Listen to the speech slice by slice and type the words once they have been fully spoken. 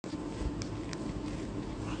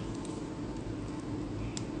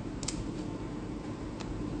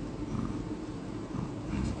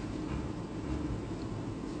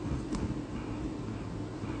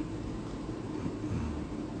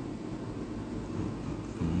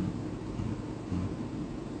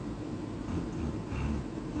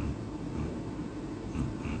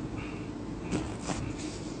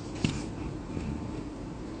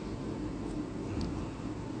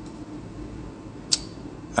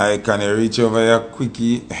I can reach over here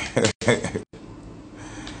quickie.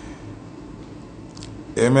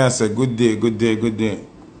 Hey, man, I say good day, good day, good day.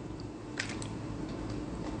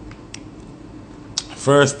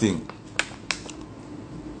 First thing,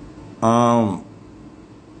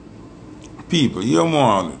 people, you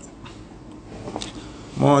want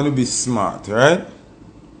to be smart, right?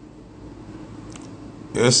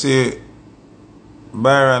 You see,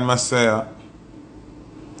 Byron Messiah,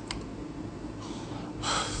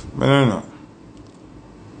 I don't know.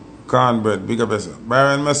 Cornbread, big up yourself.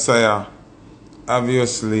 Byron Messiah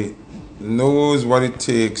obviously knows what it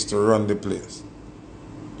takes to run the place.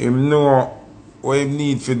 He know what he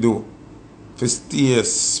need to do to stay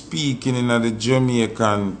speaking in the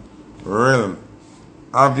Jamaican realm.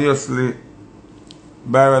 Obviously,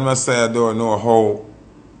 Byron Messiah don't know how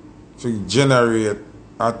to generate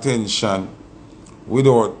attention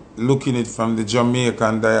without looking it from the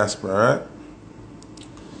Jamaican diaspora, right?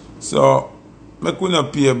 So, I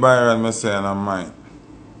couldn't pay Byron Messiah no mind.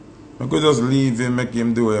 I could just leave him, make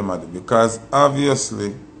him do him, because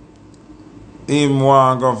obviously, him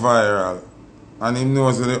want to go viral. And he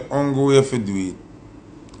knows that the only way to do it,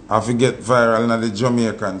 I to get viral in the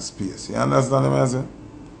Jamaican space. You understand what I'm saying?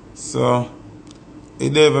 So,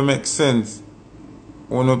 it never makes sense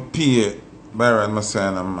when you pay Byron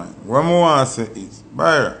Messiah no mind. What I want to say is,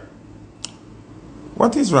 Byron,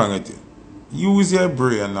 what is wrong with you? Use your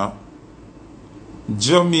brain now.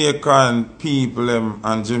 Jamaican people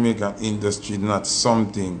and Jamaican industry not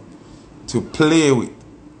something to play with.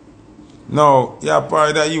 Now, you're part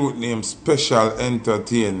of that youth named Special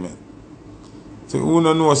Entertainment. So who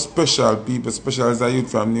don't know special people? Special is a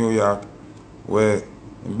youth from New York where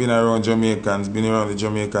been around Jamaicans, been around the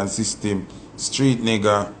Jamaican system, street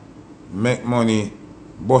nigga, make money,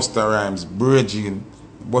 Busta Rhymes, bridging.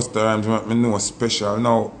 Busta Rhymes want me know special.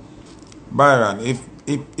 Now, Byron,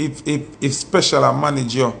 if special a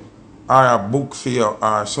manager or a book for you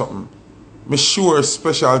or something, me sure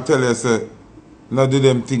special tell you say, no do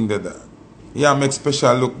them thing that. Yeah, make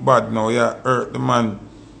special look bad now. Yeah, hurt the man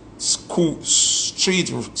street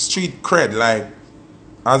cred, like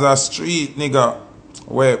as a street nigga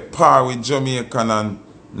where par with Jamaican and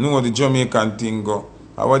know the Jamaican thing go.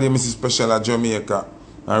 I want him see special at Jamaica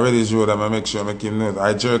and ready to road and I make sure I make him know.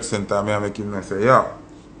 I jerk center I make him know say, yeah,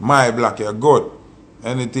 my black you're good.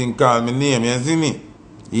 Anything call me name, you see me?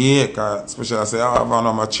 Yeah, cause special I say, I have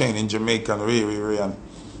on my chain in Jamaica and and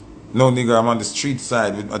no nigga, I'm on the street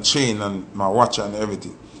side with my chain and my watch and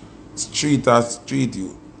everything. Street or street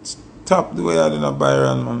you. Stop the way I do not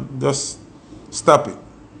Byron, man. Just stop it.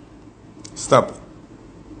 Stop it.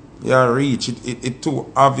 You reach. It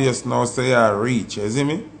too obvious now, say you reach. You see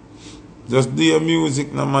me? Just do your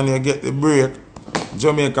music now, man. You get the break.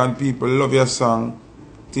 Jamaican people love your song.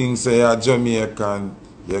 Things say you're Jamaican.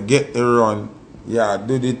 You get the run. You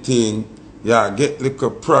do the thing. You get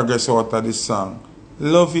little progress out of the song.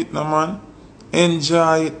 Love it, no man.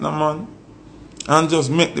 Enjoy it, no man. And just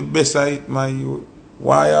make the best of it, my youth.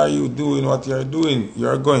 Why are you doing what you're doing?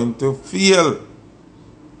 You're going to fail.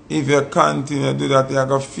 If you continue to do that, you're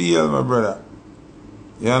going to fail, my brother.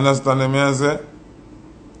 You understand what I say?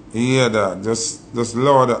 Yeah, that. Just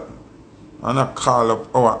load that. And I call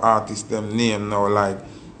up our artist them name now, like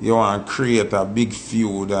you want to create a big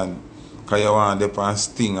feud and because you want to dip on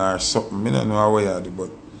Sting or something. I don't know what you do, but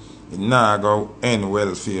it not going to end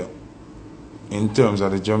well for you in terms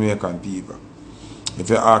of the Jamaican people. If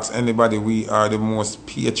you ask anybody, we are the most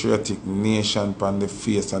patriotic nation on the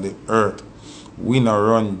face of the earth. We not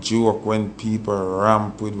run joke when people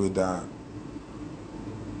ramp with that.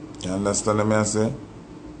 You understand what I say?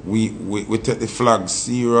 We take the flag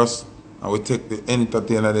serious and we take the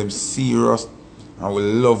entertainer them serious and we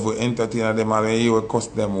love the entertainer them and we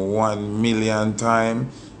cost them 1 million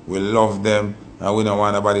times. We love them and we don't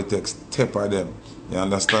want nobody to take step of them. You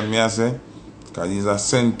understand me I say? Because he's a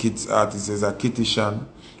St. Kitts artist, he's a Kittian,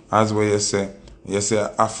 as what you say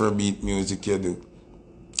Afrobeat music you do.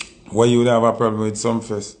 Why you would have a problem with some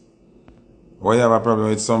fest? Why you have a problem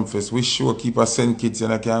with some fest? We sure keep a St. Kitts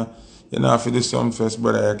and you know if you do some fest,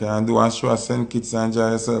 brother, you can do and show a St. Kitts and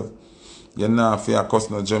enjoy yourself. You know if you cost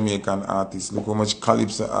no Jamaican artists. Look how much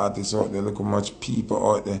Calypso artists out there, look how much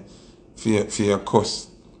people out there for your cost.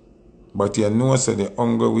 But you know so the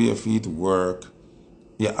only way for it work,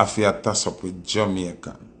 you have to toss up with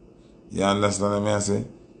Jamaican. You understand what I say?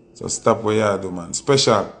 So stop what you do, man.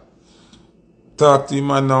 Special. Talk to him,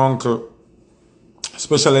 man, now, uncle.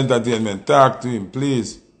 Special Entertainment. Talk to him,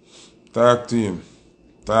 please. Talk to him.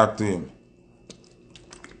 Talk to him.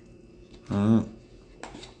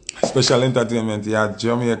 Special Entertainment, you have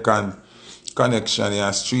Jamaican connection, you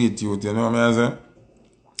have street youth, you know what I say?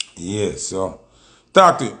 Yeah, so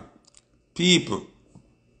talk to you. People,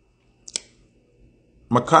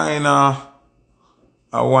 I kinda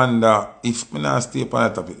I wonder if me not stay upon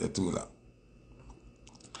that topic too long.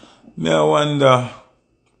 Me I wonder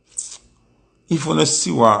if you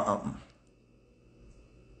see what happen.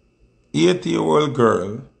 80-year-old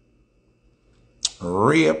girl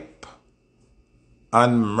raped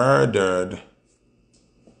and murdered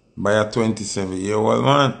by a 27-year-old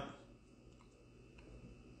man.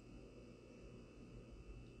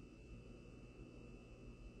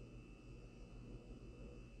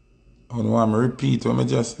 I don't want to repeat what I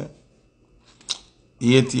just said.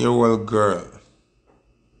 80-year-old girl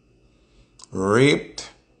raped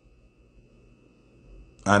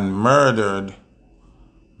and murdered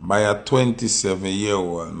by a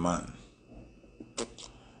 27-year-old man.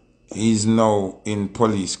 He's now in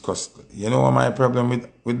police custody. You know what my problem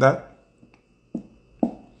with that?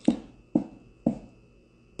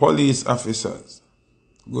 Police officers,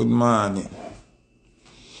 good morning.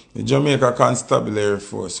 The Jamaica Constabulary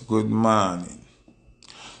Force, good morning.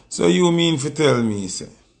 So you mean to tell me, say,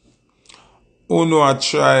 who know I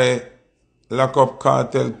try lock up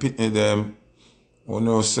cartel pitney them, who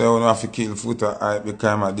know say who know have to kill Foota I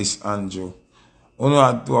become a this Andrew, who know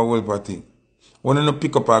I do a whole party. Who know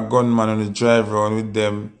pick up a gunman and drive around with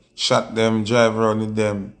them, shot them, drive around with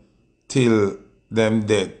them till them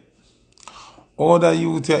dead. All the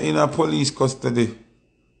youth are in a police custody.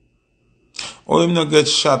 Or him not get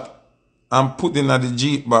shot and put in at the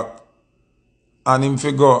jeep back and him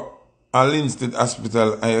figure a Linstead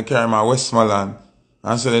hospital and you carry him a Westmoreland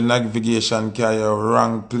and so the navigation carry a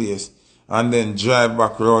wrong place and then drive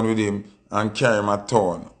back around with him and carry him a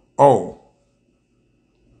town. Oh.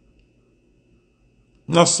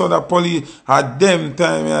 No so the police at them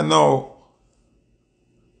time you know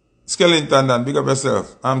Skeleton Dan, big up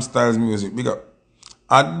yourself. I'm Styles Music, big up.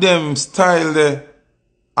 At them style there,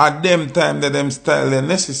 at them time that them style they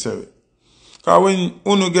necessary. Cause when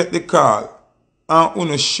uno get the call and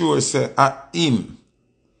uno sure say at him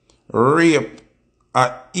rape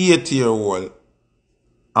a 80-year-old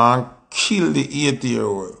and kill the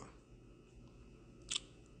 80-year-old.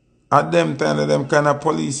 At them time that them kind of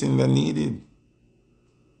policing they needed.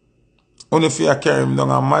 Uno fear carry him down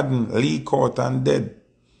a madden, leak out and dead.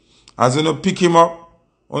 As uno pick him up,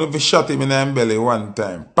 uno fi shot him in the belly one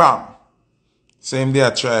time. Bam! Same day I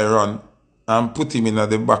try run and put him in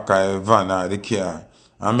the back of the van or the car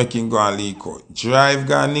and make him go and leak out. Drive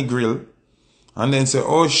go and grill and then say,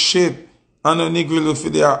 oh shit, I know Negril for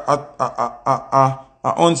the a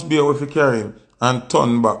ounce beer if you carry him and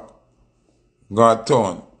turn back. Go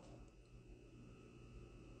turn.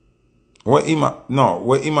 What him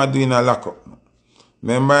a doing a lock up?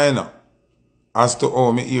 Remember you know, as to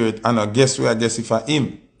how me hear it, and I guess where I guess if I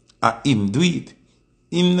him do it.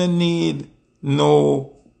 Him no need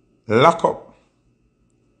no lock up.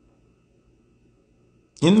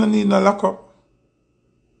 Him no need no lock up.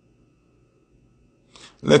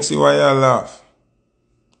 Let's see why I laugh.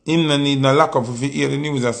 Him no need no lock up if you hear the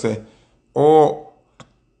news I say, oh,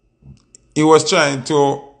 he was trying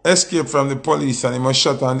to escape from the police and he was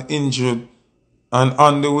shot and injured and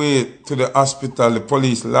on the way to the hospital the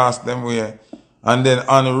police lost them way and then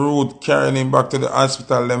on the route carrying him back to the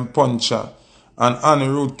hospital them puncher and on the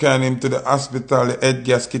route carrying him to the hospital the head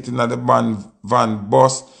gasket in the van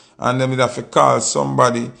bus and then we have to call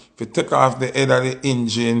somebody to take off the head of the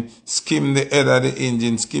engine, skim the head of the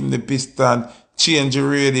engine, skim the piston, change the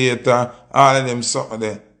radiator, all of them something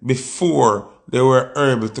there before they were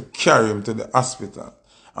able to carry him to the hospital.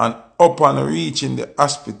 And upon reaching the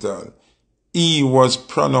hospital, he was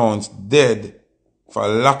pronounced dead for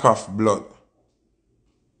lack of blood.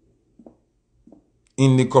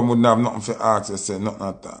 Indicom wouldn't have nothing for ask to say, nothing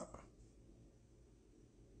at all.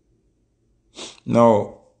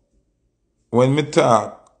 Now, when me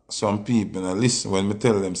talk, some people, now listen, when me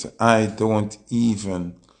tell them, say, I don't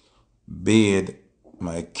even bathe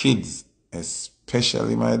my kids,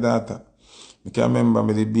 especially my daughter. I can remember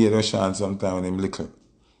me did bathe Oshan sometime when I'm little.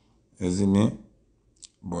 You see me?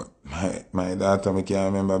 But my daughter, I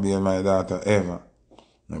can't remember being my daughter ever.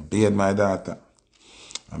 I bathe my daughter.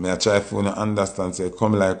 I try to understand, say,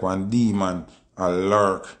 come like one demon or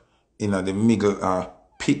lurk in the middle of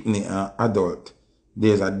picnic and adult.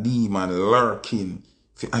 There's a demon lurking.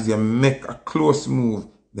 As you make a close move,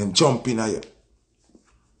 then jump in at you.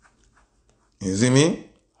 You see me?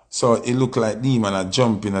 So it look like demon are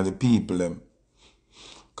jumping at the people them.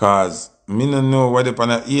 Cause me no know what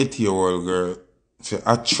upon an 80-year-old girl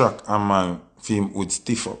to attract a man for him would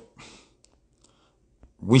stiff up.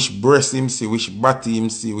 Which breast him see, which body him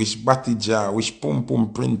see, which body jaw, which pum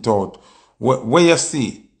pum print out. Where you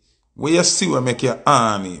see? Where you see what make your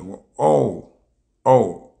army? Oh,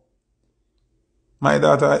 oh. My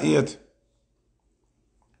daughter 8.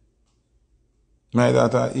 My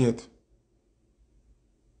daughter 8.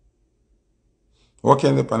 What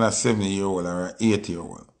can depend on a 7-year-old or an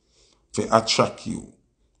 8-year-old to attract you?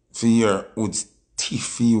 For your would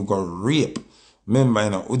stiff you go rape. Remember, you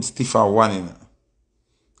know, would stiff a one in.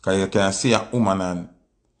 Because you can see a woman and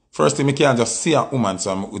first thing, I can't just see a woman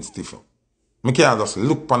so I'm would stiff up. I can't just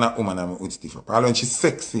look upon a woman and I would stiff up. All when she's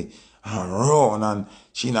sexy and round and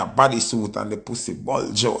she in a bodysuit and the pussy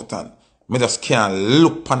bulge out and I just can't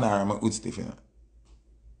look upon her and I would stiff, you know.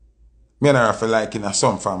 Me and her feel like in a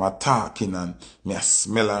some form of talking and me a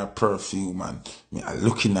smell her perfume and me a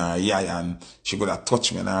look in her eye and she could have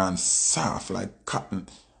touch me and her hand soft like cotton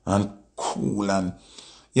and cool and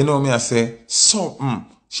you know me I say something.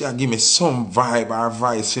 She a give me some vibe, her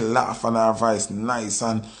voice, she laugh and her voice nice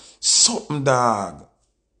and something dog.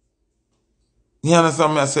 You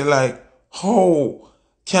understand me I say like how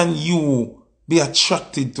can you be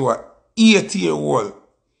attracted to a 8-year-old?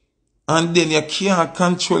 And then you can't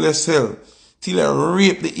control yourself till you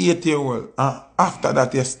rape the 8-year-old. And after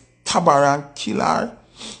that you stab her and kill her.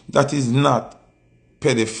 That is not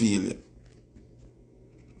pedophilia.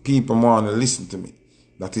 People want to listen to me.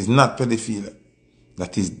 That is not pedophilia.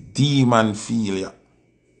 That is demonphilia.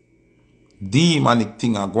 Demonic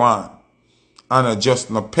thing are going. And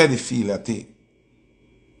just no pedophilia thing.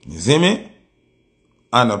 You see me?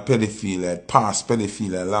 And a pedophilia. It passed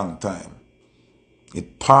pedophilia a long time.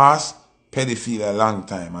 It passed pedophilia a long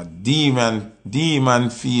time. A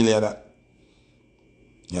demonphilia that.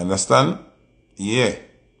 You understand? Yeah.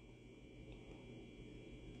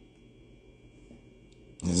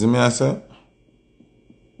 You see me I say?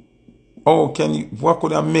 Oh, can you, what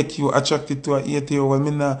could I make you attracted to a 8-year-old?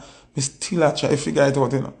 Me still I try to figure it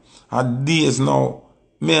out, you know. At days now,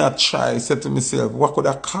 me I try, say to myself, what could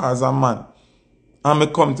I cause a man? And me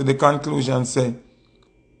come to the conclusion, say,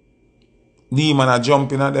 demon are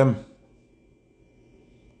jumping at them.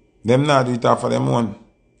 Them not do it off for them own.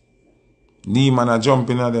 Demon are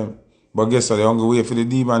jumping at them. But guess what? They only wait for the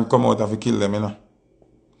demon come out and kill them, you know.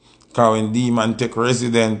 Because when demon take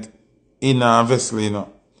resident in a vessel, you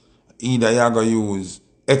know, either you go use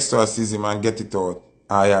exorcism and get it out,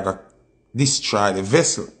 or you go destroy the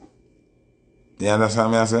vessel. You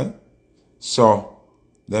understand me I say? So,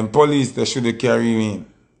 them police, they should carry me in.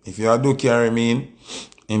 If you do carry me in,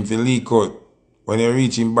 him fi leak out. When you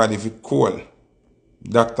reach him body, if it cold,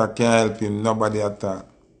 doctor can't help him, nobody at all.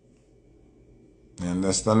 You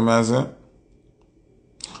understand me I say?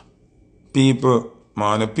 People,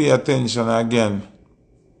 man, pay attention again.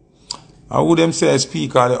 And who them say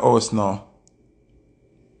speak of the house now?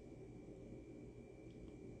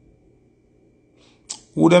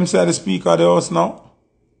 Who them say the speaker of the house now?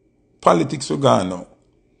 Politics are gone now.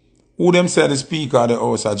 Who them say the speaker of the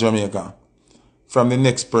house of Jamaica? From the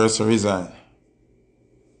next person resign.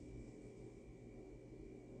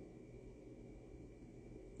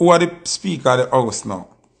 Who are the speaker of the house now?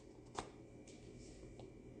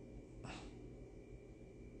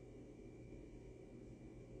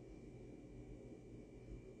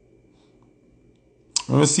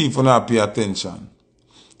 Let me see if you not pay attention.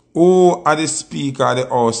 Who are the speaker of the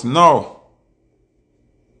house now?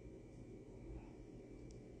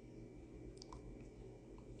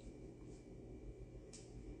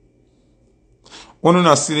 You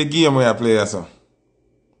don't see the game where I play, so.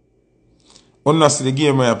 You don't see the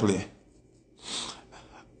game where I play.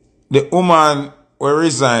 The woman will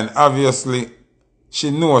resign, obviously,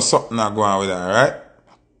 she knows something not going on with her, right?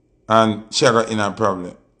 And she got in a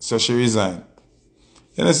problem. So she resigned.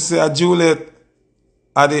 You know, she say, Juliet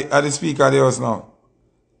are the speaker of the house now.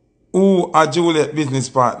 Who are Juliet business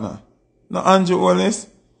partner? No, Andrew Holness.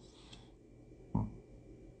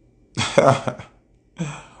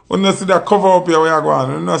 You don't see that cover up here where you go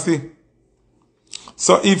on. You don't see.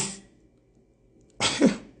 So if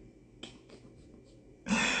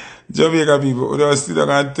Jamaica people, you don't see that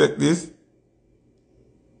going to take this.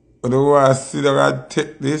 You don't want to see that going to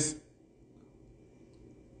take this.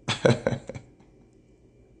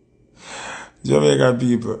 Jamaican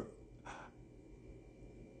people.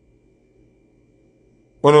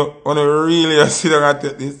 You don't really see that going to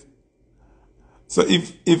take this. So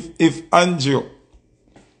if Andrew,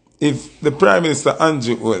 if the Prime Minister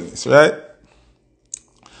Andrew Holness, right?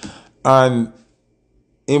 And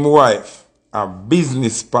his wife, a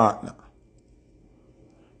business partner,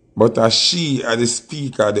 but as she are the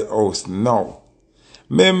speaker of the house now.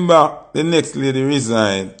 Remember, the next lady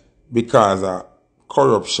resigned because of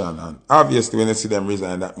corruption. And obviously, when you see them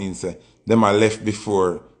resign, that means them are left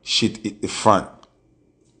before shit hit the fan.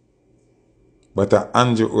 But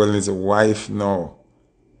Andrew Holness' wife now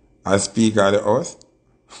as Speaker of the House.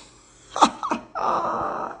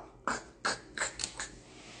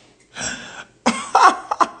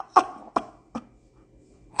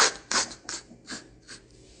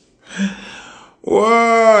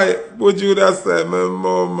 Why would you just say, my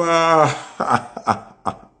mama?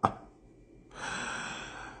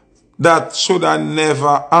 That should have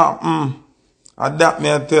never happened. And that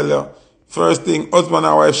may I tell you. First thing, husband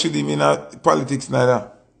and wife should even in politics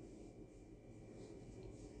neither.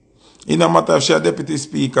 It no matter if she a deputy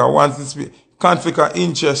speaker, wants to speak, conflict of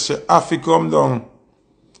interest, she have to come down.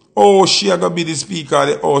 Oh, she a gonna be the speaker of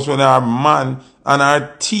the house when her man and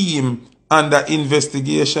her team under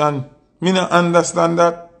investigation. Me not understand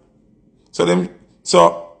that.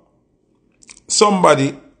 So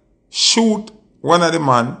somebody shoot one of the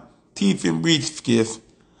man, thief in briefcase.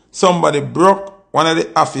 Somebody broke one of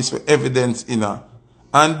the office with evidence in her.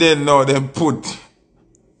 And then now they put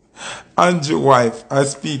Andrew's wife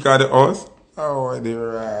as speaker of the house. Oh, the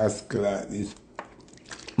rascal like this.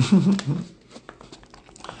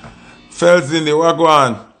 Fells in the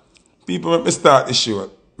wagwan. People, let me start the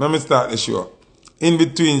show. In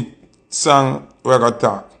between song, we're going to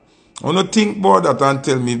talk. I want to think about that and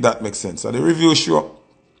tell me if that makes sense. So the review show,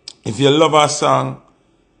 if you love a song,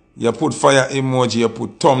 you put fire emoji, you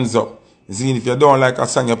put thumbs up. See, if you don't like a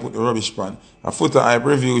song, you put the rubbish pan. A Foota hype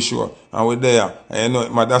review show, and we're there. And you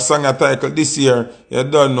know, that song I title this year, you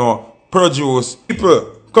don't know, produce.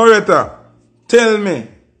 People, corrector, tell me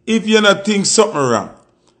if you not think something wrong.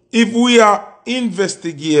 If we are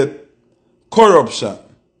investigate corruption,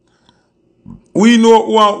 we know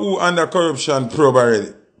who under corruption probe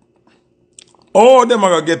already. All them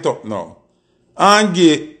are going to get up now and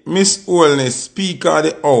get Miss Holness Speaker of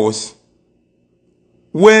the House.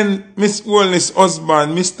 When Miss Holness'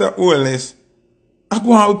 husband, Mr. Holness, I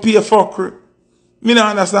go and pay for it. Me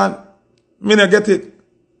not understand. Me not get it.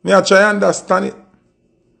 Me I try understand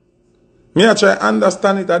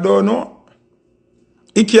it. I don't know.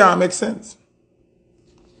 It can't make sense.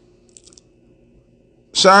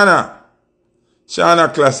 Shana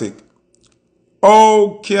Classic.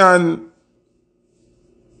 How can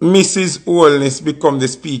Mrs. Holness become the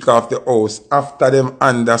Speaker of the House after them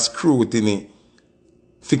under scrutiny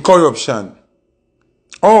for corruption?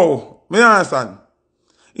 Oh, me understand.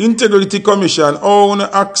 Integrity Commission, how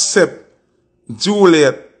to accept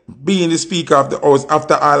Juliet being the Speaker of the House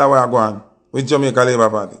after all our gone with Jamaica Labour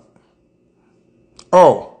Party?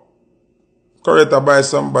 Oh, corrector buy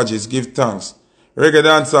some badges, give thanks. Reggae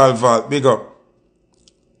dancehall vault, big up.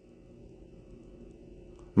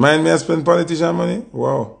 Mind me I spend politician money?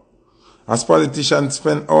 Wow. As politicians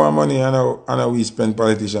spend our money and we spend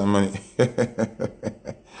politician money.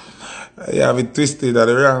 You have it twisted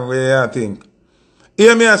the wrong way, I think.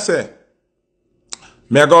 Hear me I say.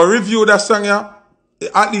 Me I go review that song here.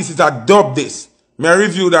 At least it's a dub this. Me I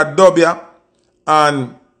review that dub here.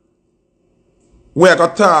 And we are going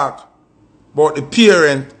to talk about the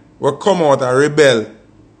parent will come out and rebel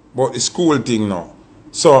about the school thing now.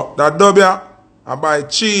 So that dub here, I buy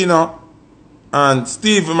Chino and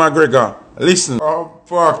Stephen McGregor. Listen. Oh,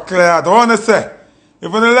 fuck, Claire. I want to say,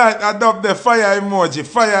 if you don't like that dub, the fire emoji,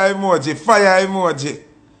 fire emoji, fire emoji.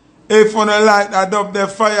 If you don't like that dub, the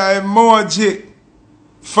fire emoji,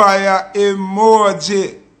 fire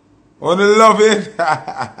emoji. Want to love it?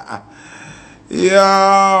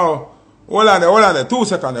 Yo. Hold on there. 2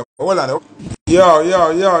 seconds. Hold on there. Yo.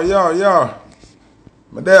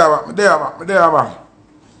 Me there back.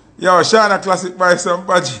 Yo, Shana Classic buy some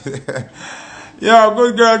budget. Yo,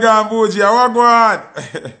 good girl gone bougie. What go on?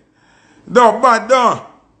 Dub bad done.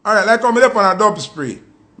 Alright, like I'm up on a dub spree.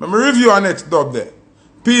 Let me review our next dub there.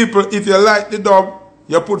 People, if you like the dub,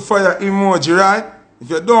 you put fire emoji, right? If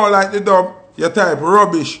you don't like the dub, you type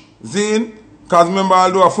rubbish. Zine. Because remember,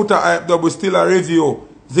 although a Foota hype dub is still a review.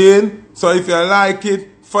 Zine. So if you like it,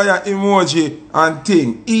 fire emoji and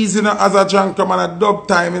thing. Easy now as a drunk come on a dub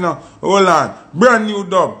time, you know. Hold on. Brand new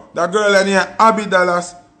dub. That girl in here, Abby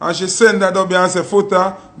Dallas, and she send that dub here and say,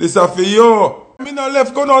 Foota, this is for you. Me no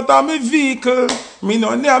left gun out of my vehicle. Me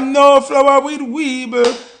no name no flower with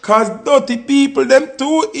weeble. Cause dirty people, them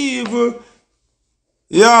too evil.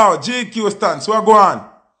 Yo, GQ stand. So I go on.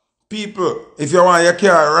 People, if you want your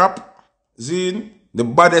car rap, Zine, the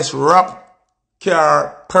baddest rap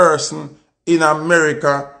car person in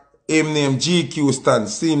America, him name GQ stand.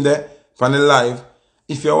 See him there from the live.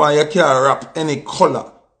 If you want your car wrap any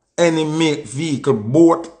color, any make, vehicle,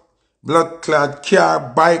 boat, blood clad car,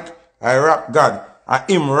 bike, I rap God. I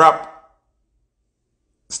him rap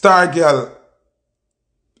Star Girl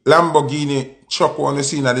Lamborghini truck on the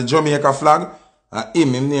scene of the Jamaica flag. And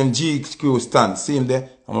him name GQ Stan. See him there?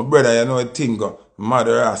 And my brother, you know a thing go.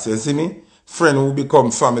 Mother ass, you see me? Friend who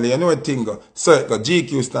become family, you know a thing go. So it go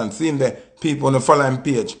GQ Stan. See him there? People on the following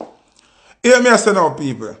page. Hear me I say now,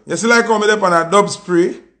 people. You see like how me up on a dub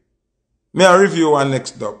spree? Me I review one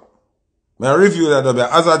next dub. Me I review that dub.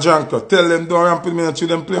 As a junker, tell them don't put me in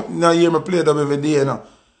them play. Now hear me play dub every day now.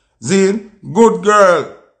 Zin, good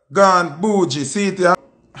girl, gone bougie. See it here?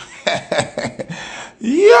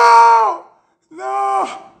 Yo! No!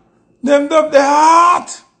 Them dub the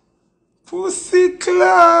heart! Pussy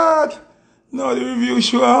clad! No, the review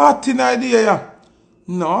show hot in idea, yeah.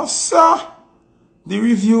 No, sir. The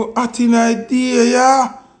review hot in idea,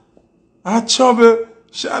 yeah. A trouble.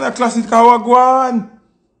 Shana classic wagwan.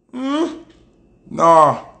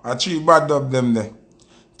 No, I 3 bad dub them there.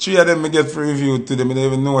 3 of them me get for review to them. I don't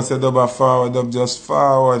even know what's a dub a forward, dub just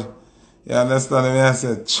forward. You understand what I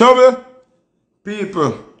say? Trouble.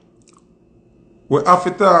 People, we have to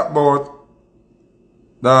talk about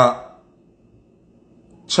the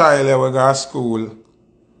child that we go to school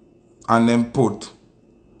and then put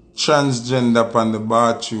transgender upon the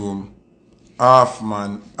bathroom, half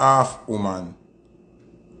man, half woman,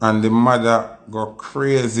 and the mother go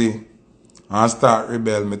crazy and start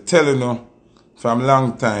rebel. Me telling you from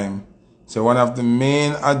long time, so one of the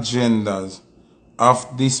main agendas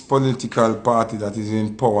of this political party that is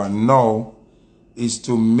in power now is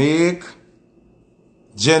to make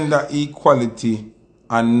gender equality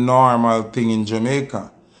a normal thing in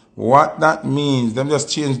Jamaica. What that means, them just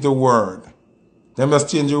change the word. Them just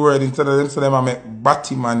change the word instead of them say them make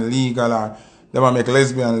Batman legal or them make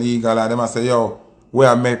lesbian legal or them say, yo, we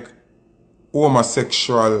are make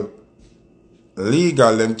homosexual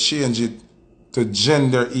legal, them change it to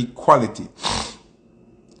gender equality.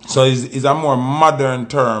 So it's a more modern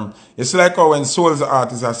term. It's like how when soul's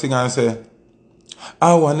artists are singing and say,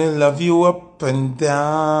 I wanna love you up and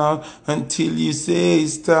down until you say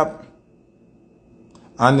stop.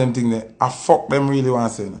 And them think that I fuck them really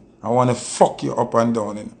want to say. I wanna fuck you up and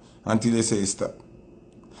down until they say stop.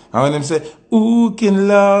 And when them say, who can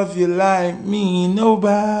love you like me?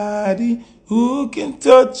 Nobody. Who can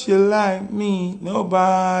touch you like me?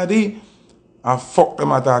 Nobody. I fuck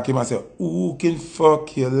them attack him and say, who can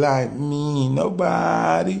fuck you like me?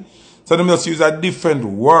 Nobody. So them just use a different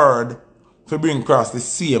word to bring across the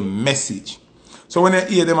same message. So when you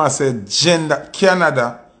hear them I say gender,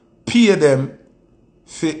 Canada pay them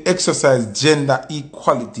for exercise gender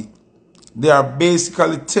equality. They are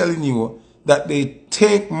basically telling you that they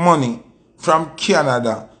take money from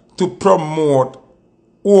Canada to promote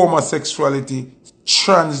homosexuality,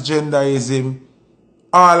 transgenderism,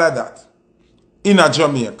 all of that in a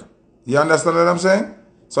Jamaica. You understand what I'm saying?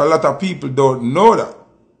 So a lot of people don't know that.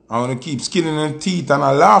 I want to keep skinning their teeth and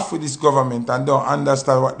I laugh with this government and don't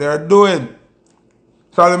understand what they're doing.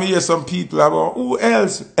 So let me hear some people about who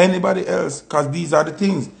else, anybody else, because these are the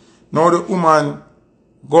things. Now the woman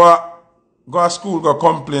go to school, go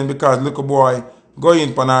complain because little boy go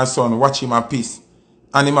in for her son, watch him a piss.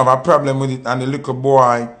 And him have a problem with it and the little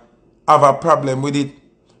boy have a problem with it.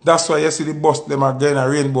 That's why you see the bus them are getting a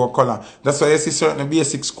rainbow color. That's why you see certain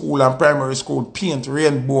basic school and primary school paint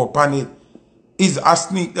rainbow upon it. Is a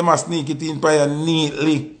sneak, them a sneak it in by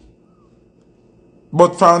neatly.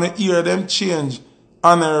 But from the year them change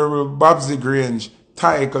Honorable Babsy Grange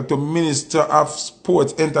title to Minister of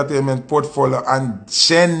Sports, Entertainment, Portfolio and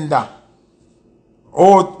Gender.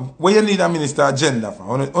 Oh, what you need a minister of gender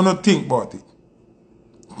for? I don't think about it.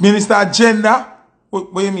 Minister of gender?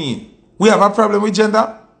 What do you mean? We have a problem with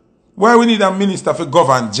gender? Why we need a minister for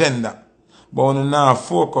govern gender? But we now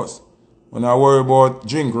focus. We not worry about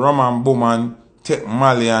drink rum and boom and take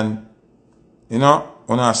Mali and, you know,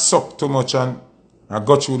 we not suck too much and I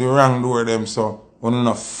got through the wrong door them, so we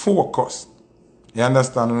not focus. You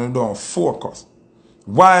understand? We don't focus.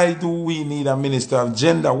 Why do we need a minister of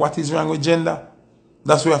gender? What is wrong with gender?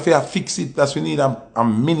 That's why we have to fix it. That's why we need a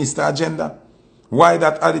minister of gender. Why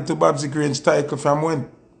that added to Babsy Grange title from when?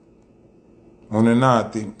 We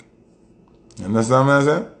not think. You understand what I'm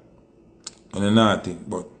saying? We not think,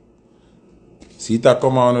 but see it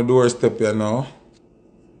come on the doorstep here now.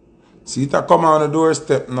 See it come on the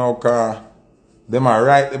doorstep now, cause them are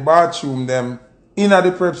right the bathroom them in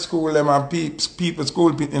the prep school them and people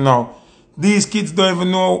school people, you know. These kids don't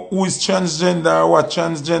even know who is transgender or what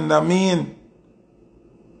transgender mean.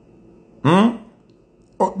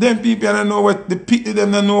 Oh, them people don't know what the people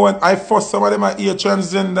them don't know what I force some of them I hear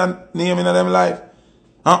transgender name in them life.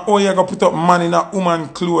 And oh you gotta put up man in a woman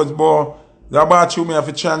clothes, boy. The bathroom you have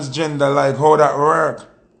a transgender, like how that work.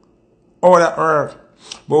 How that work.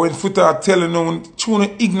 But when Foota are telling you, true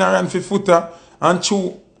ignorant for Foota and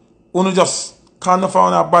true, you just Can't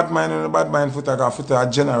find a bad mind and a bad mind Foota, because Foota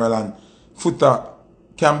a general and Foota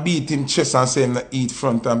can beat him chest and say him no eat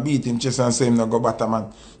front and beat him chest and say him no go bottom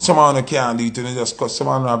man. Some of them can't do it and just cause some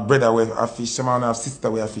of them have brother with a fish, some of them have sister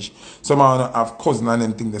with a fish, some of them have cousin and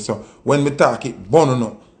them things there. So when we talk it bono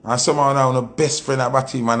no. And some of them have no best friend about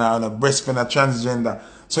him and have no best friend a transgender.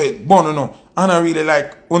 So it bono no. And I really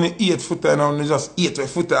like only eat Foota and only just eat what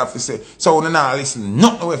Foota have to say. So when I listen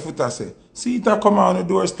nothing what Foota say. See it a come on the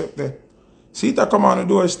doorstep there. See it a come on the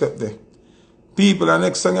doorstep there. People, the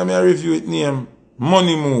next song I review it name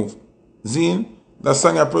Money Move. Zine, the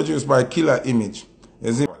song I produced by Killer Image.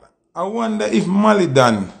 I wonder if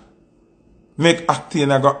Malidan make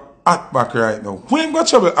acting I got hot back right now. Who ain't got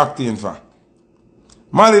trouble acting for?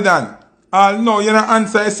 Malidan, no, you don't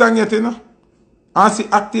answer a song yet, you know? And see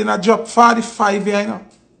acting I drop 45 here, you know?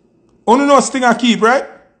 Only know thing I keep, right?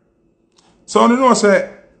 So only know say,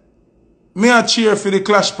 me a cheer for the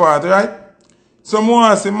clash part, right? So I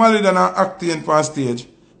want to see Malidan acting on stage.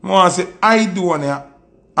 I want to see I do on here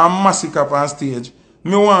and Massacre on stage.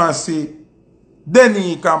 I want to see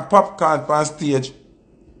Denny and Popcorn on stage.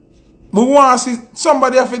 I want to see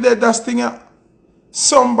somebody have to dead this thing here.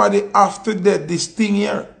 Somebody have to dead this thing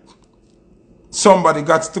here. Somebody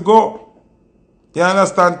got to go. You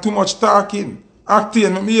understand? Too much talking.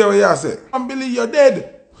 Acting, me hear what you say. I believe you're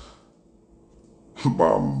dead.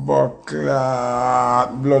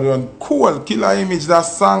 Bumbleclad, blood on cool, Killer Image, that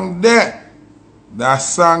song there. That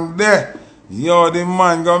song there. Yo, the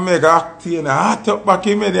man gonna make acting hot up back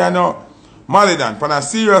in media now. Malidan, on a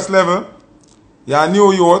serious level, you're a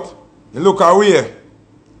new youth, you look away.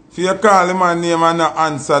 If you call the man name and not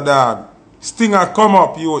answer, dog. Stinger come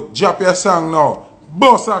up, you drop your song now.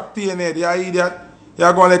 Boss acting head, you idiot.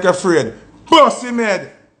 You're going like afraid. Boss him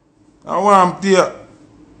head. I want him to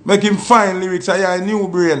make him find lyrics. I hear a new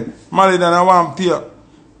brain. Malidan, I want him to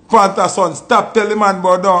Panther son, stop telling the man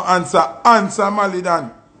but don't answer. Answer,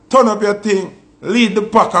 Malidan. Turn up your thing. Lead the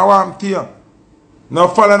pack, I want him to no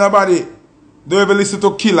follow nobody. Don't ever listen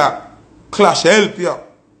to Killer. Clash help you.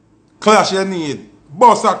 Clash you need.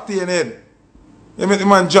 Boss acting head. You make the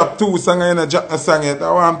man drop 2 songs and you drop a song yet.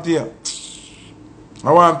 I want him to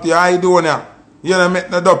I want to I do now. You don't make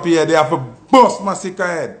the dopey head, you have to bust Massacre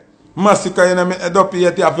head. Massacre, you don't make the dopey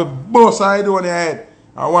head, you have to bust I do on your head.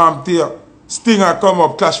 I want to Stinger come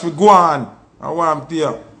up, Clash for Guan. I want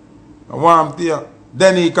to I want to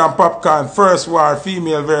Denny can Popcorn, first war,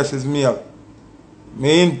 female versus male.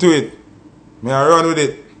 Me into it. Me I run with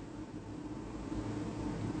it.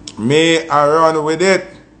 Me I run with it.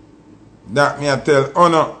 That me I tell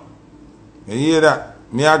Honor. You hear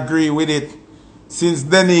that? Me agree with it. Since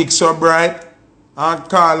Denny so bright and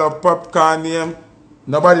call up Popcorn name,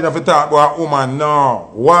 nobody never talk about woman,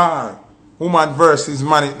 no. War. Woman versus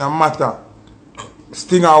man, it no matter.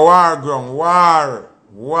 Stinger war ground, war.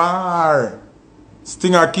 War.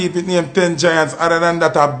 Stinger keep it name 10 giants, other than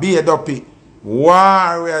that a beard up it.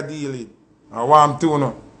 War we are dealing. I want to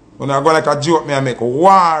know. When I go like a joke me I make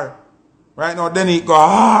war. Right now Denny go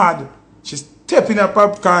hard. She's stepping her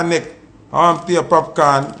Popcorn neck. I want to hear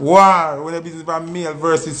Popcorn. War. When the business for male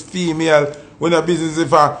versus female. When the business is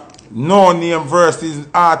for no name versus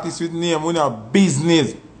artist with name. When the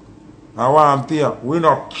business. I want to hear. We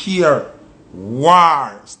don't care.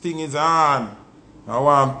 War. Sting is on. I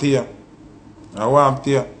want to hear. I want to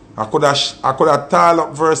hear. I could have tall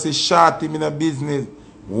up versus short him in the business.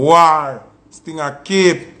 War. Stinger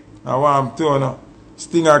keep. I want to know.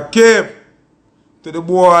 Stinger keep. To the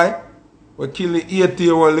boy. We kill the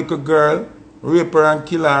 80-year-old little girl, rape her and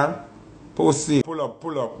kill her. Pussy. Pull up,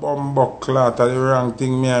 bumbleclad, the wrong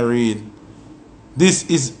thing me I read. This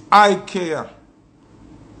is I Care.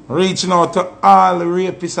 Reaching out to all the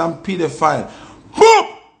rapists and pedophiles.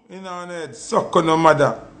 Boop! In our head, suck on no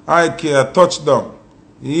mother. I Care, touchdown.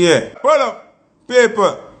 Yeah. Pull up,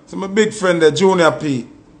 people. So my big friend, the Junior P,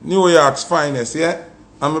 New York's finest, yeah?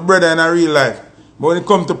 I'm my brother in a real life. But when it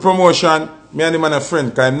comes to promotion, me and him and a friend,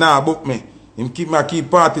 because he now book me. Him keep me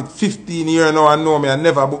keep party 15 years now and know me and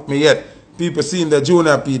never book me yet. People seeing the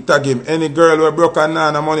Junior P tag him. Any girl who broke and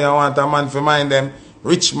nana money, I want a man for mind them.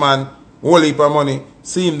 Rich man, whole heap of money.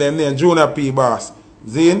 See him them name Junior P boss.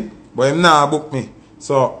 Zine, but him now book me.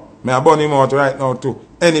 So, me I burn him out right now too.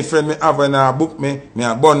 Any friend me have when I book me,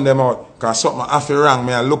 I burn them out. Because something have to wrong.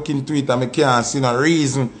 Me I look into it and I can't see no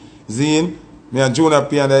reason. Zine, me and Junior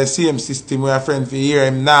P and the same system where a friend for hear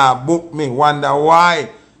him now book me. Wonder why.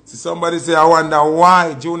 See somebody say I wonder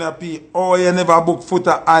why. Junior P, oh you never book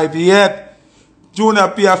Foota IP yet. Junior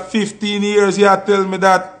P have 15 years, you tell me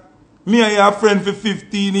that. Me and your friend for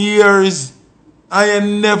 15 years. And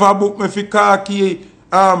you never book me for khaki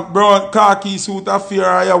brown khaki suit affair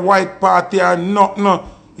or your white party or nothing.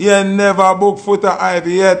 You never book Foota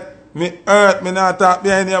Ivy yet. Me hurt, me not talk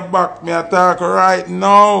behind your back. Me talk right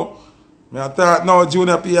now. Me talk now,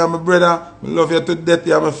 Junior P, you're my brother. Me love you to death,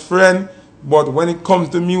 you're my friend. But when it comes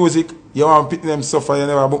to music, you want to pick them suffer, you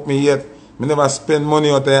never book me yet. Me never spend money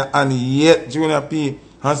out there and yet, Junior P,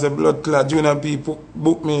 has a blood clot, Junior P,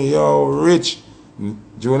 book me, yo, rich.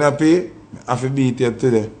 Junior P, I have to beat you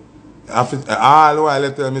today. All while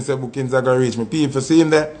they tell me say bookings are going to reach me. People see him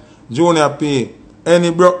there, Junior P,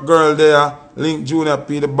 any broke girl there, link Junior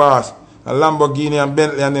P, the boss. A Lamborghini and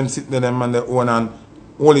Bentley and them sitting there, them and they own and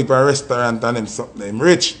only for a restaurant and them something. Them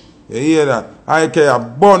rich. You hear that? I care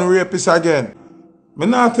born rapist again. Me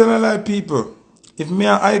not tell a lie, people. If me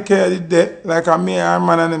and I care did that, like a me and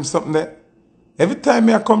man and them something there, every time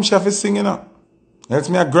me I come, she have to sing, you know. Else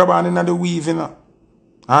me I grab her in the weave, you know,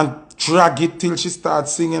 and drag it till she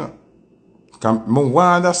starts singing, you know. Cause me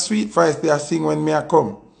want that sweet voice they sing when me I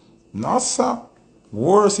come. No, sir.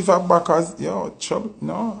 Worse if I back as, yo, trouble.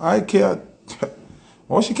 No, I care.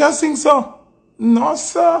 Oh, she can sing so? No,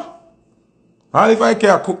 sir. And if I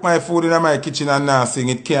can cook my food in my kitchen and not sing,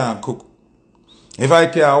 it can't cook. If I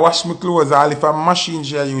can wash my clothes, all if a machine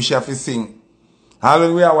she use, she have to sing. All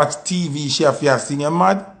when we watch TV, she have to sing. You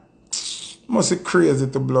mad? Must be crazy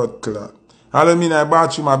to blood clot. All when me I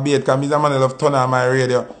bathroom my bed, because me a man love turn on my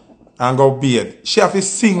radio and go bed. She have to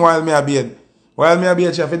sing while me a bed. While me a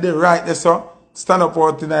bed, she have to do right there, so stand up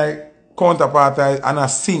out in a counterpart and I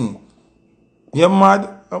sing. You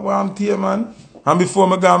mad? I want to hear, man. And before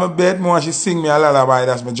I go to my bed, more she sing me a lullaby,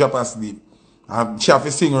 that's my drop asleep. And she have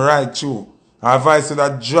to sing right through. Her voice to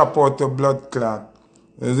that drop out to blood clot.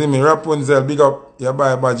 You see me? Rapunzel, big up your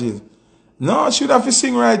buy badges. No, she would have to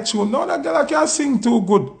sing right through. No, that girl can't sing too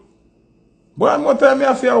good. But one more time, I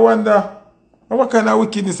have to wonder, what kind of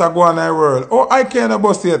wickedness I go on in the world? Oh, I can't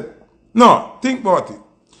bust it. No, think about it.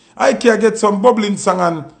 I can get some bubbling song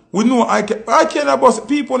and we know I can't bust.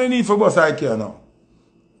 People they need for bust I can now.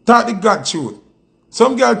 Talk the God truth.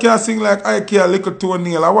 Some girl can sing like I care little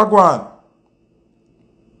toenail. What go on?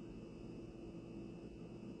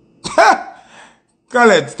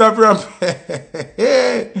 Colette, stop ramping.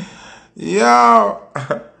 Yo.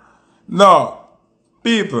 No.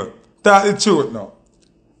 People, talk the truth now.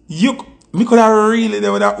 Me could have really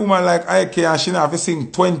there with that woman like I care and she not have to sing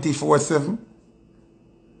 24/7.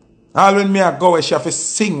 All when me I go where she have to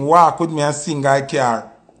sing, walk with me and sing I care.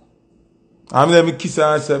 And then me kiss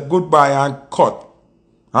her and say goodbye and cut.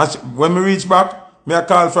 And when me reach back, me I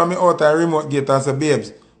call from me out the remote gate and say,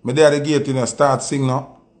 babes, me there at the gate, you know, start sing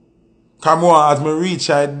now. Come on, as me reach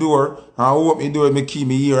her door and open the door, me key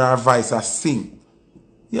me hear her voice and sing.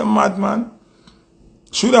 You mad, man?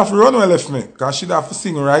 Should have run well left me, because she'd have to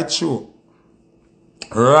sing right through.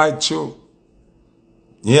 Right through.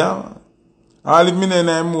 Yeah. All if me in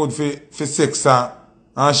a mood for sex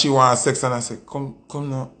and she want sex and I say, come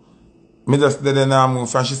now. Me just did in a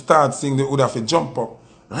mood and she start singing, the would have to jump up.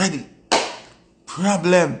 Ready.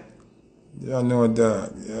 Problem. You know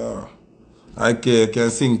that, yeah. I can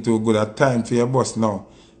sing too good at time for your boss now.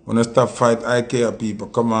 When I stop fight, I care people,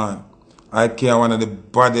 come on. I care one of the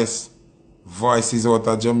baddest voices out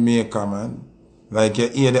of Jamaica, man. Like you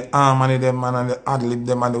hear the harmony them man and the ad-lib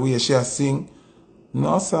them and the way she sing.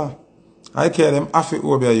 No, sir. I care them half it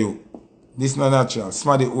over you. This is not natural.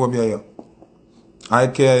 Smarty over you. I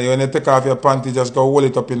care you when you take off your panty, just go hold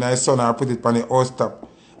it up in the sun or put it on the house top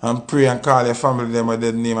and pray and call your family them with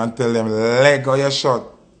their name and tell them leg or your shot.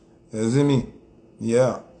 You see me?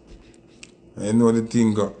 Yeah. I know the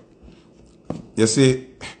thing go. You see,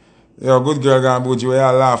 you're a good girl gonna put you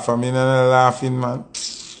where you laugh at me and I'm laughing, man.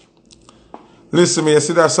 Listen me, you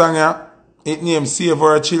see that song here? It named Save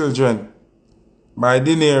Our Children by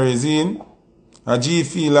Daenerys in a G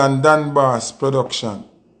Feel and Dan Bass production.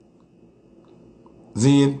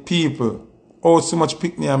 Zine people, oh so much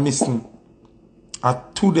picnic are missing.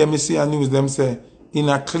 At 2 them you see a news them say in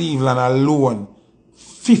a Cleveland alone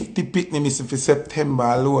 50 picnic missing for September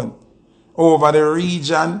alone. Over the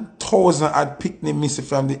region, 1,000 had picnic missing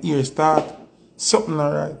from the year start. Something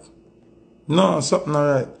alright. No, something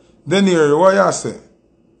alright. Then here, what you say?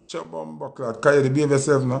 Chop on buckler, can you behave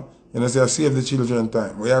yourself now? You know, say save the children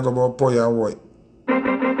time. We are going about boy and white.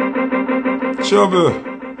 Trouble.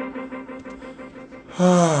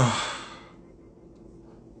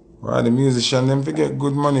 Why the musician them forget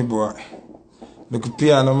good money, boy. Look at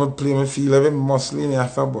piano, I play, I feel every muscle in here,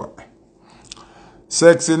 boy.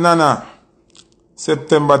 Sexy Nana.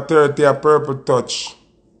 September 30, a Purple Touch.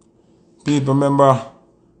 People remember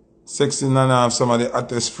Sexy Nana have some of the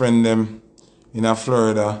hottest friend them in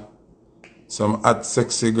Florida. Some hot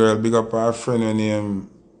sexy girl, big up her friend her name.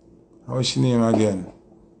 What's she name again?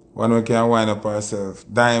 One who can wind up herself.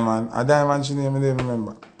 Diamond. A Diamond she name, I don't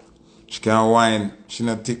remember. She can wine. She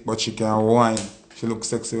not thick, but she can wine. She looks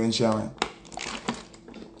sexy when she wine.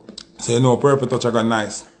 So you know, Purple Touch I got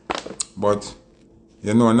nice. But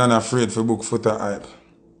you know, none afraid for book Foota hype.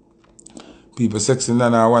 People sexy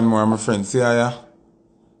Nana one more, my friend. See how ya?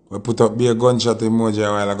 We put up be a gunshot emoji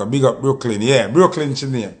a while ago. Big up Brooklyn. Yeah, Brooklyn she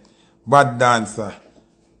name. Bad dancer.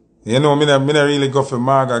 You know, me not really go for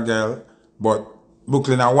Maga girl, but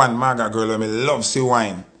Brooklyn a one Maga girl and me love see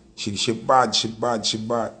wine. She bad.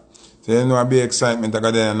 So you know a big excitement I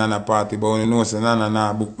got there in Nana party, but when you know say Nana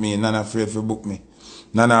nah book me, Nana afraid for book me.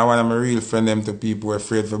 Nana one of my real friend them to people who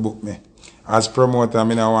afraid for book me. As promoter,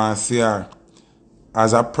 I don't want to see her.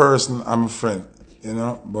 As a person, I'm a friend, you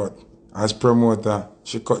know, but as promoter,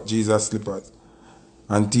 she cut Jesus slippers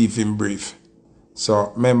and teeth in brief.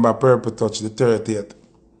 So remember Purple Touch the 30th.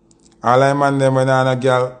 All I man them when I'm a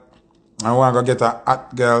girl, I want to get a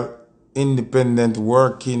hot girl, independent,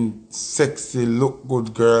 working, sexy, look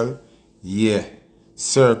good girl. Yeah.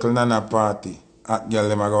 Circle Nana party. Hot girl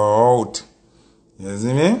them I go out. You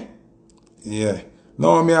see me? Yeah.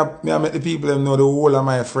 Now I make the people them know the whole of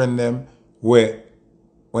my friend them where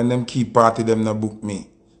when them keep party them not book me.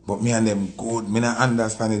 But me and them good. Me not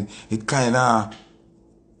understand it. It kinda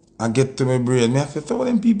I get to my brain. Me I say, so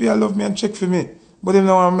them people I love me and check for me. But them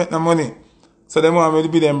don't want to make no money. So them want me to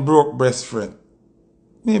be them broke best friend.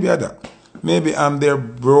 Maybe I that. Maybe I'm their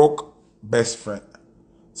broke best friend.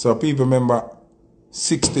 So people remember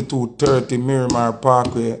 6230 Miramar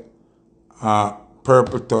Parkway,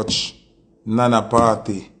 Purple Touch, Nana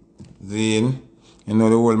party. Then, you know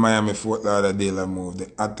the whole Miami Fort Lauderdale move.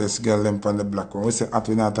 The hottest girl them from the black one. We say hot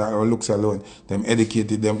we not our looks alone. Them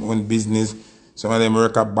educated them own business. Some of them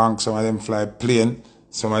work at bank, some of them fly plane,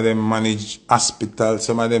 some of them manage hospital,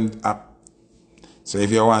 some of them So if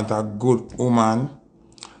you want a good woman,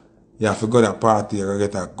 you have to go to a party, you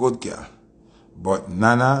get a good girl. But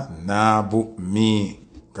Nana, nah book me.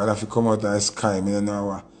 Cause if you come out of the sky, me don't know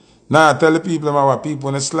what. Now tell the people what people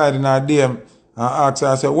when they slide in our DM and ask her,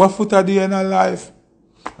 I say, what Foota do in our life?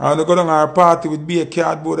 And they go down our party with be a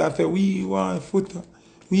cardboard and say, we want Foota,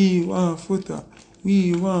 we want Foota,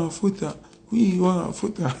 we want Foota, we want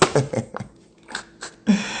Foota.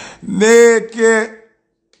 Naked.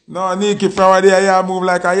 No, Nikki, from there, you move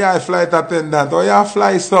like a flight attendant. Or you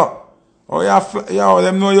fly so. Or you fly, yo,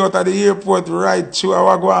 them know you out at the airport right through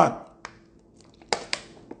our wagwan.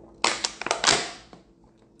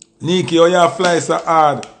 Nikki, how you fly so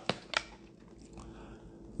hard?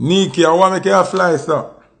 Nikki, I want to make you fly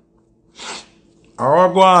so. How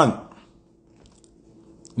go on?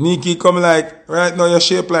 Nikki come like, right now you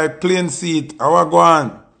shape like plane seat. How go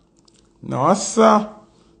on? No, sir.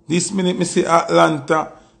 This minute me see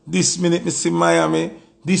Atlanta. This minute me see Miami.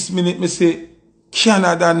 This minute me see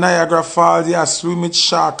Canada, Niagara Falls. You swim with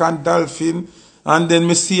shark and dolphin. And then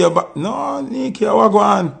me see about. No, Nikki, how go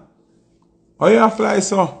on? How you fly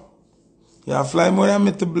so? You fly more than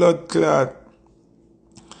me to blood clot.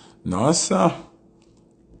 No, sir.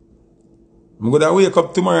 I'm going to wake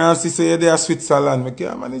up tomorrow and see say you're there in Switzerland. I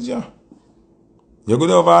can't manage you. You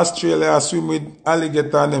go over Australia and swim with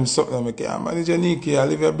alligator and them something. I can't manage you, Nikki. I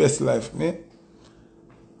live your best life. Me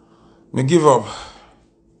give up.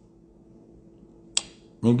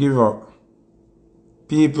 Me give up.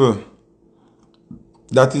 People,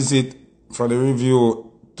 that is it for the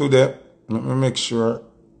review today. Let me make sure.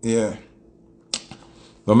 Yeah.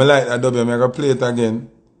 But I like that dub, I'm going to play it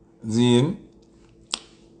again. Zine.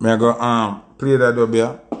 I'm going to play that dub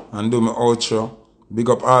and do my outro. Big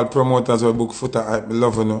up all promoters who book Foota hype. I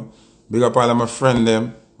love you. Big up all of my friends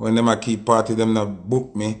them. When them a keep party, them not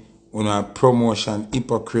book me. You know, promotion,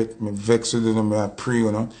 hypocrite. Me vex with them, I pray,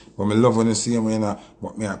 you know. But I love when you see them, you know.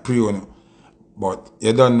 But me I pray, you know. But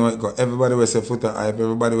you don't know it. Cause everybody will say Foota hype.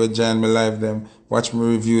 Everybody will join me live them. Watch me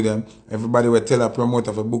review them. Everybody will tell a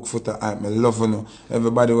promoter for book Foota hype. Me love you know.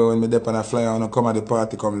 Everybody will when me dep on a flyer and come at the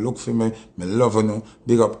party, come look for me. Me love you know.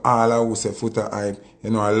 Big up all who say Foota hype.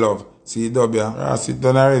 You know I love. See dub ya. Ross, it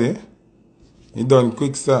done already? It done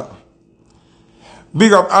quick sir.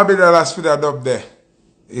 Big up Abidalas for that dub there.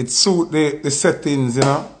 It suit the settings, you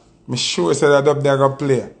know. Me sure say that dub there go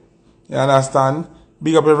play. You understand?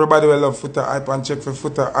 Big up everybody who love Foota hype and check for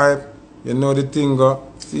Foota hype. You know the thing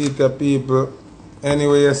go. See it people.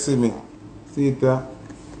 Anyway you see me. See it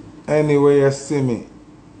anyway you see me.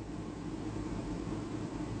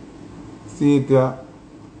 See it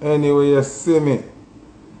anyway you see me.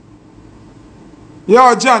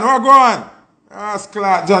 Yo John, what go on? Ask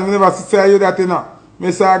Clark, John, never say you that you know.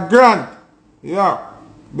 Mr. Grant. Yo.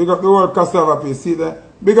 Big up the whole cassava piece. See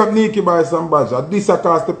that? Big up Nikki by some badge. This a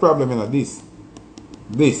cause the problem, you know. This.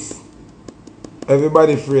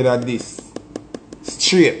 Everybody afraid of this.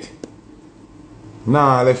 Straight.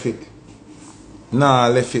 Nah, left it.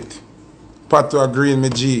 Pato agree me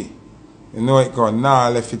G. You know it called. Nah,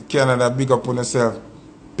 left it. Canada, big up on yourself.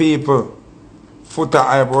 People. Foota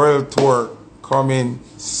Hype World Tour coming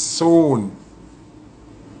soon.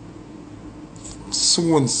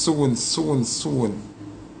 Soon.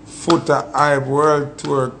 Foota Hype World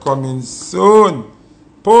Tour coming soon.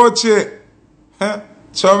 Poche. Huh?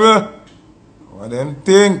 Trouble. What them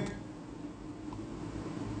think?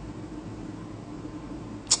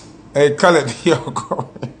 Hey, call it. Yo, come.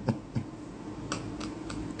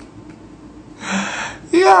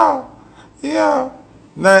 Yeah.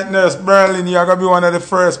 Night Nurse Berlin, you're going to be one of the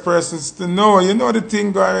first persons to know. You know the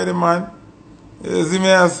thing already, man. You see me,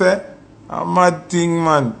 I say? A mad thing,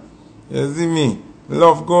 man. You see me?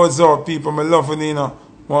 Love goes out, people. I love you, you know.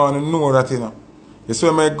 Want to know that, you know. You see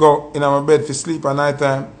when I go in my bed for sleep at night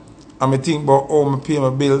time, and I think about how I pay my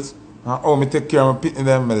bills, and how I take care of my people,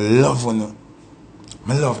 them. I love you, know.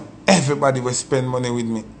 I love everybody who spend money with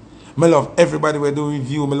me. I love everybody who do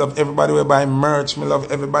review. I love everybody who buy merch. I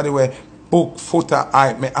love everybody who book Foota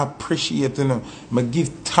Hype. I appreciate, you know. I give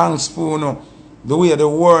thanks for, you know, the way the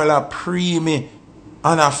world a pre me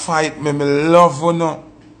and a fight me. I love, you know.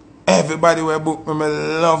 Everybody who book me, I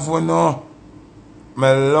love, you know.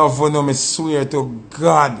 I love, you know. I swear to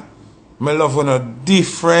God. I love, you know,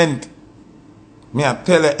 different. Me I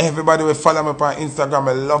tell you, everybody will follow me on Instagram,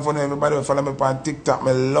 I love you. Everybody will follow me on TikTok,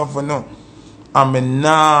 I love you. And me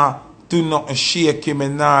nah do nothing shaky, me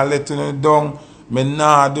nah let you down, me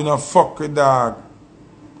nah do not fuck with dog.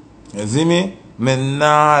 You see me? Me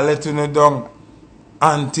nah let you down.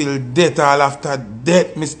 Until death, all after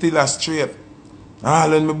death, me still a straight. All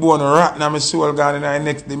when me born rat now, my soul gone in the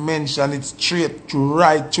next dimension, it's straight, through,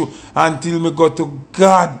 right through. Until me go to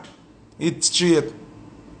God, it's straight.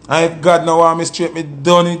 And if God now want me straight, me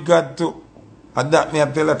done it, God too. And that me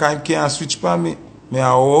I tell you, I can't switch for me. Me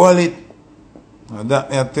I hold it. And that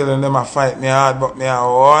me I tell them I fight me hard, but me I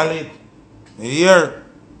hold it. Here,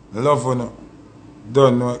 love you know.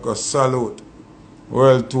 Don't know it, go salute.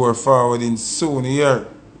 World tour forwarding soon here.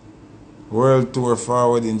 World tour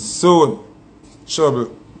forwarding soon.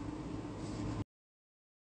 Trouble.